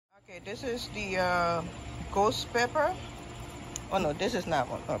Okay, this is the ghost pepper. Oh no, this is not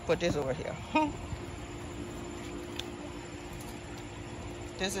one. I'll put this over here.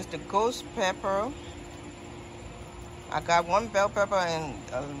 This is the ghost pepper. I got 1 bell pepper and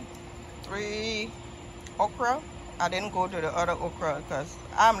 3 okra. I didn't go to the other okra because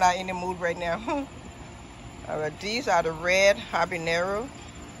I'm not in the mood right now. Alright, these are the red habanero.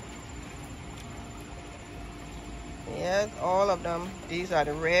 Yes, all of them. These are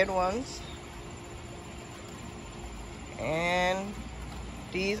the red ones. And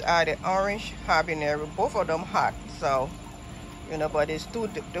these are the orange habanero. Both of them hot. So, you know, but it's two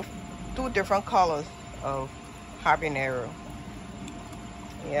different colors of habanero.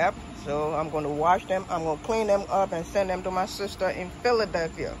 Yep. So I'm going to wash them. I'm going to clean them up and send them to my sister in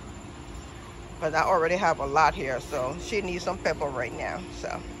Philadelphia. Because I already have a lot here. So she needs some pepper right now.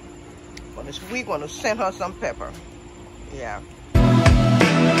 So we're going to send her some pepper. Yeah.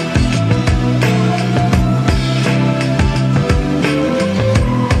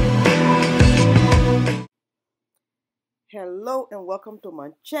 Hello and welcome to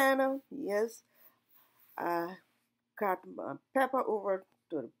my channel. Yes, I got my pepper over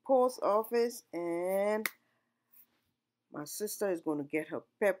to the post office and my sister is going to get her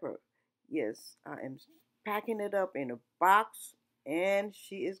pepper. Yes, I am packing it up in a box and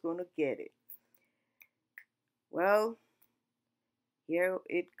she is going to get it. Well, here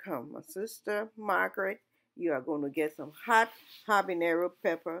it comes. My sister Margaret, you are going to get some hot habanero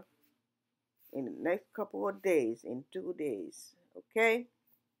pepper in the next couple of days, in 2 days. Okay?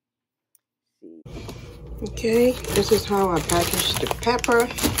 See. Okay, this is how I package the pepper.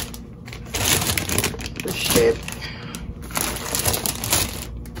 The ship.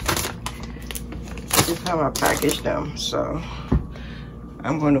 This is how I package them. So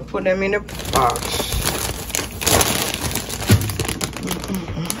I'm going to put them in a box.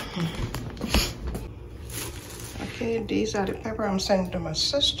 Okay, these are the pepper I'm sending to my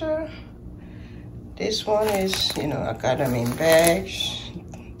sister. This one is, you know, I got them in bags.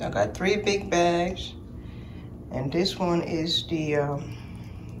 I got 3 big bags. And this one is the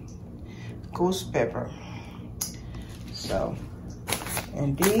ghost pepper. So,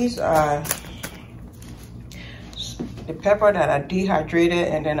 and these are the pepper that I dehydrated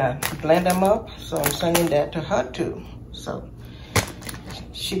and then I blend them up. So I'm sending that to her too. So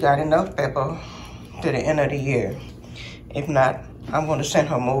she got enough pepper to the end of the year. If not, I'm going to send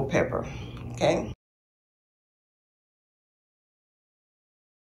her more pepper. Okay?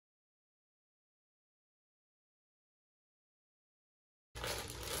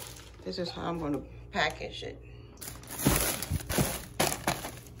 This is how I'm going to package it.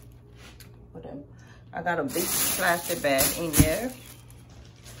 I got a big plastic bag in there.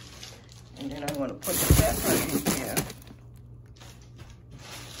 And then I'm going to put the pepper in here.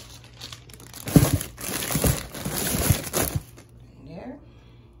 There.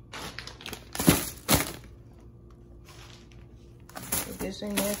 Put this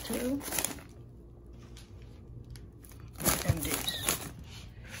in there too. And this.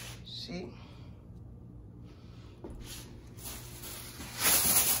 See?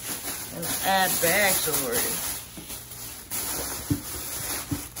 And I add bags over it.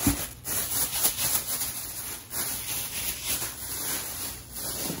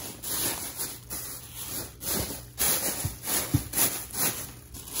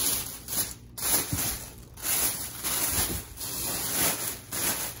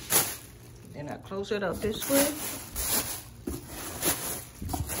 Then I close it up this way.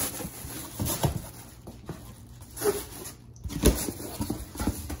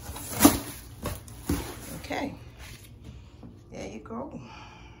 Okay, there you go.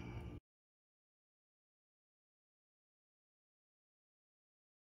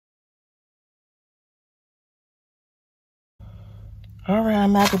 All right,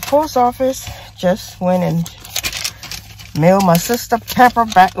 I'm at the post office. Just went and mailed my sister pepper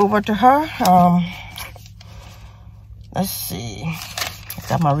back over to her. Let's see. I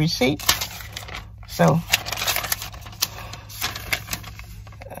got my receipt. So,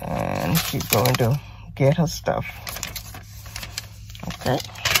 and she's going to get her stuff. Okay.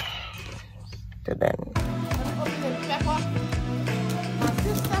 So then. My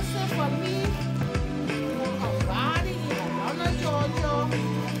sister sent for me from a body in Atlanta, Georgia.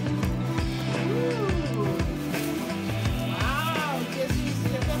 Ooh. Wow, guess you see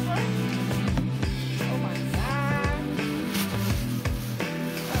the pepper? Oh my God.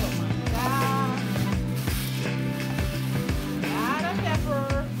 Oh my God. Lot of pepper.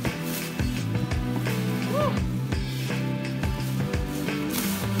 Woo.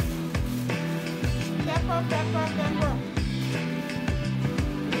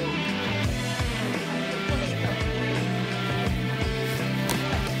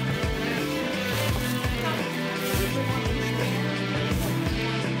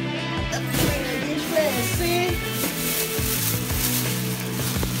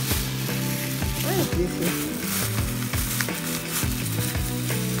 this is.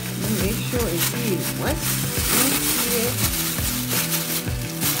 Make sure it's here. What's in here?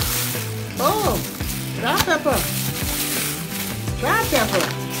 Oh, dry pepper. Dry pepper.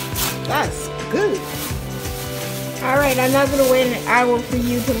 That's good. Alright, I'm not going to wait an hour for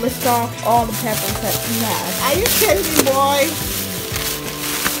you to list off all the peppers that you have. Are you kidding me, boy?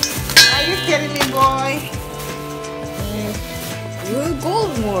 Are you kidding me, boy? You're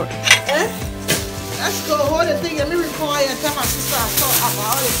golden more. Eh? Let's go. Hold the thing. Let me record and tell my sister I saw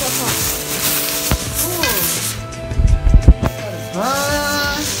all the pepper.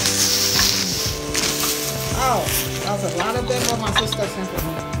 Oh, that was a lot of pepper my sister sent for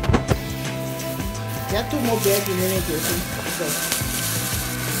me. There are 2 more bags in there. So.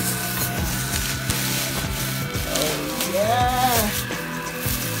 Oh, yeah.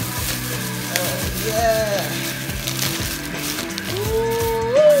 Oh, yeah.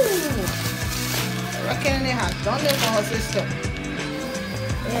 Ooh. I reckon they have done it for her sister.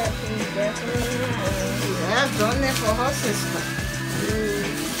 Yeah, she's definitely Yeah, done it for her sister.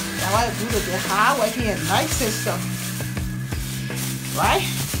 Now I do the hard working and nice sister. Right?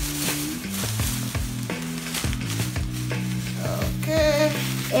 Okay.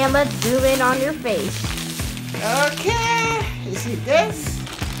 And let's zoom in on your face. Okay. You see this?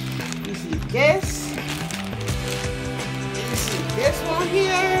 You see this? You see this one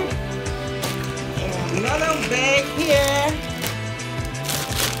here? And another bag here.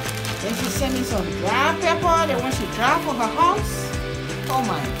 Then she sent me some dry pepper that when she drive for her house. Oh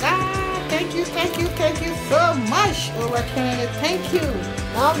my God. Thank you so much, Over Kennedy. Thank you.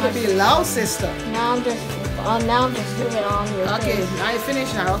 My beloved sister. Now I'm just zooming on your face. Okay, now you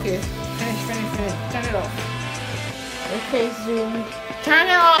finish now. Okay. Finish. Turn it off. Your face zoomed. Turn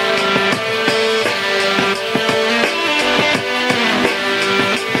it off.